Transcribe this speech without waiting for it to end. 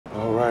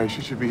right.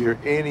 She should be here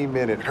any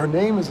minute. Her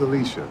name is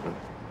Alicia.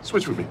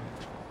 Switch with me.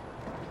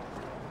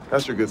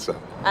 That's your good side.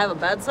 I have a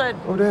bad side?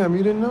 Oh, damn,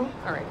 you didn't know?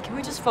 All right, can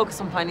we just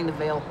focus on finding the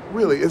veil?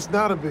 Really, it's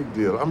not a big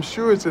deal. I'm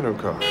sure it's in her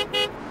car.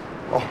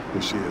 Oh,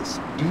 here she is.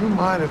 Do you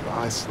mind if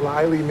I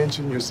slyly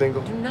mention you're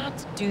single? Do not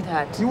do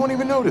that. You won't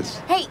even notice.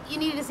 Hey, you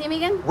needed to see him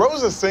again?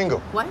 Rosa's single.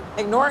 What?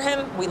 Ignore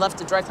him. We left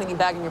a dry cleaning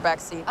bag in your back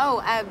seat.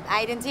 Oh,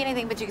 I didn't see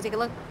anything, but you can take a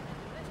look.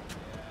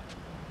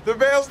 The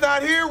veil's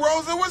not here,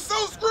 Rosa. We're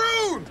so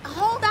screwed.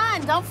 Hold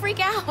on, don't freak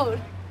out.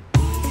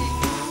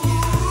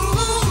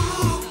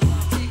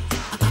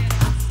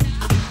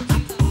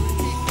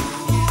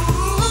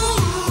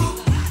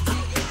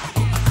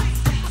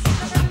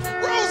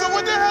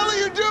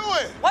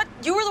 What?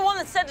 You were the one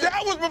that said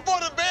That was before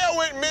the veil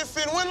went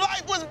missing, when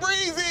life was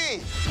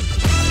breezy.